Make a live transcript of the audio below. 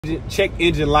check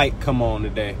engine light come on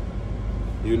today,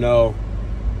 you know.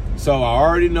 So I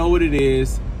already know what it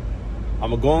is.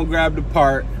 I'm gonna go and grab the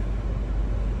part,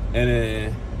 and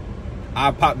then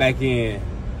I'll pop back in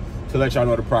to let y'all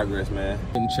know the progress, man.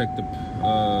 And check the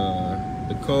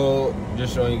code.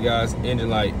 Just showing you guys, engine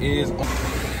light is on.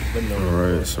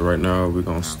 Alright, so right now we're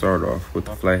gonna start off with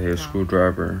the flathead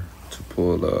screwdriver to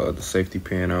pull the safety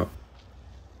pin out.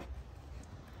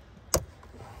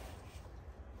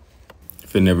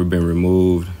 If it never been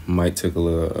removed, might take a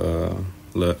little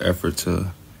effort to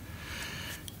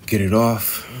get it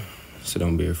off. So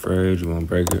don't be afraid, you won't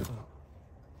break it.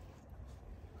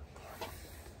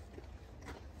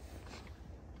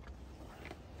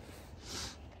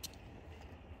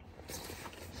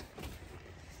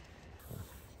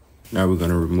 Now we're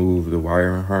gonna remove the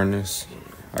wiring harness.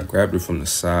 I grabbed it from the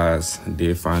sides. I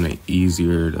did find it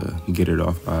easier to get it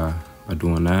off by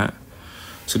doing that.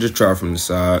 So just try it from the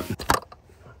side.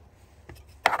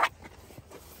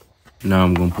 Now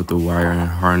I'm gonna put the wiring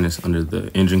harness under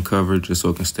the engine cover just so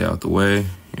it can stay out the way.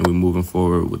 And we're moving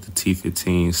forward with the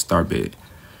T15 start bit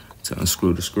to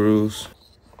unscrew the screws.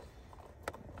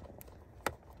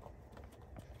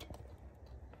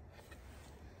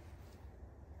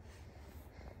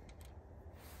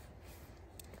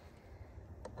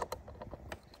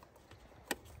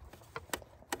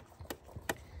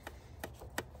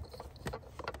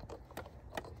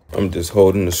 I'm just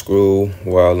holding the screw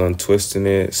while untwisting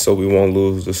it so we won't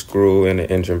lose the screw in the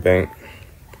engine bank.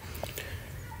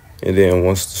 And then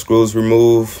once the screw is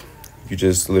removed, you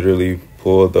just literally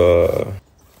pull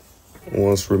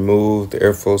once removed, the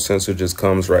airflow sensor just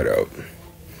comes right out.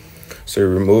 So you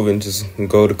remove it and just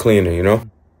go to cleaner, you know?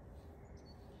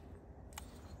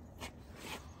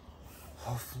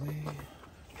 Hopefully.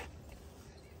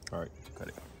 All right, cut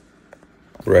it.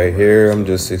 Right here, I'm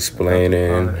just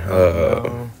explaining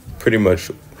pretty much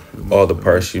all the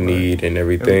parts you need and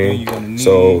everything.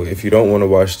 So if you don't want to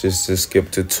watch this, just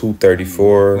skip to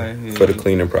 234 for the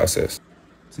cleaning process.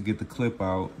 To get the clip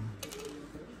out.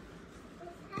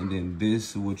 And then this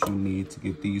is what you need to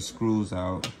get these screws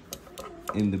out.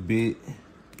 In the bit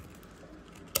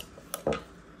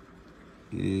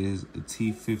is a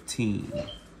T15,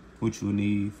 which you'll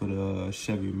need for the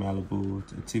Chevy Malibu,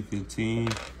 the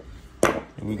T15.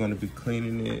 And we're gonna be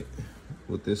cleaning it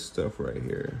with this stuff right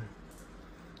here.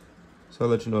 So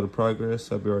I'll let you know the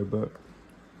progress. I'll be right back.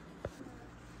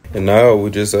 And now we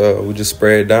just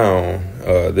spray it down.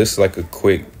 This is like a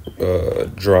quick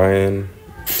drying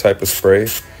type of spray.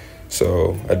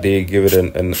 So I did give it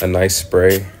a nice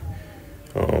spray.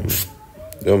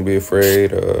 Don't be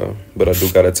afraid, but I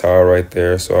do got a towel right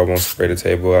there, so I won't spray the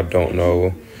table. I don't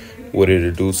know what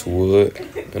it'll do to wood,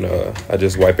 and I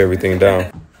just wipe everything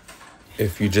down.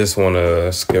 If you just want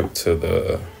to skip to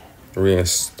the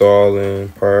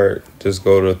reinstalling part, just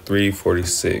go to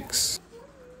 346.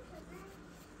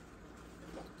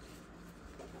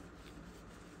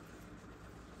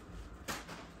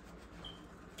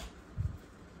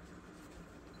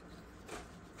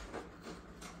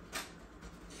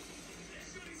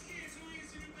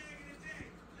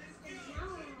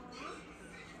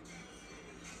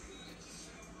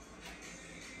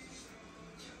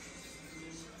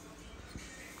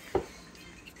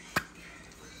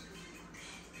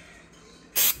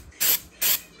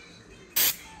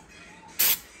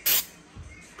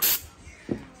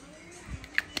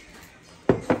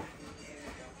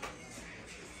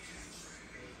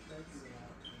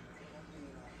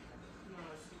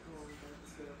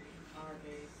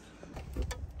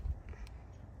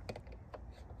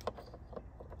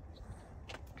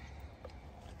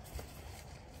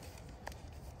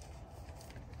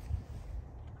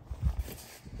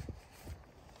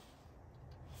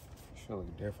 Should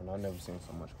look different. I've never seen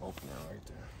so much opening right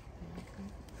there.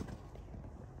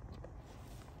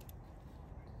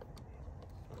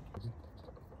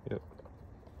 Yep.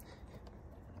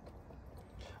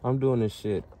 I'm doing this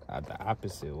shit the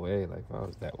opposite way. Like if I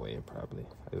was that way, it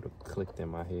would have clicked in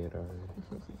my head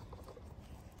already.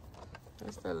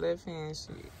 That's the left hand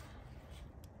shit.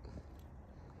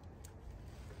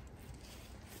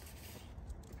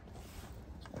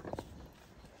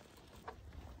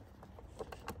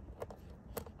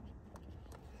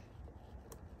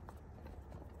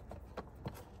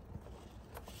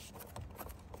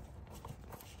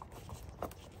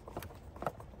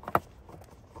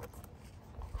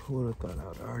 Who would have thought I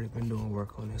would already been doing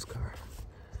work on this car?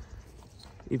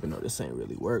 Even though this ain't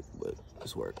really work, but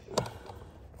it's work.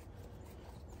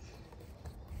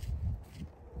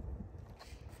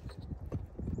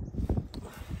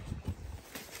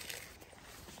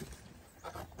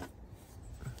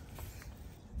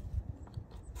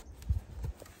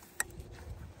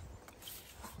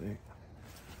 quick.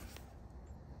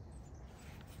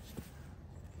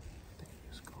 I think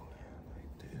just go in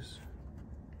like this.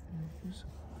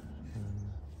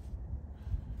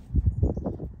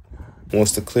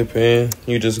 Once the clip in,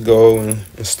 you just go and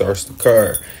it starts the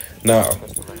car. Now,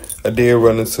 I did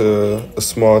run into a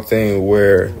small thing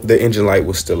where the engine light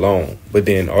was still on, but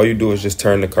then all you do is just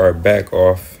turn the car back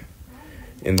off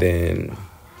and then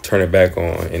turn it back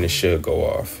on and it should go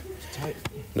off.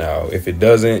 Now, if it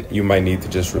doesn't, you might need to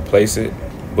just replace it,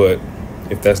 but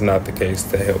if that's not the case,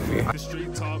 to help me. The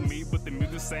street taught me, but the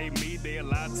music saved me. They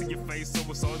lied to your face, so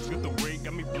it's always good to rig.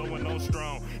 Got me blowing on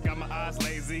strong. Got my eyes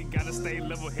lazy, gotta stay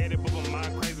level-headed, but my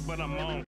mind crazy, but I'm on.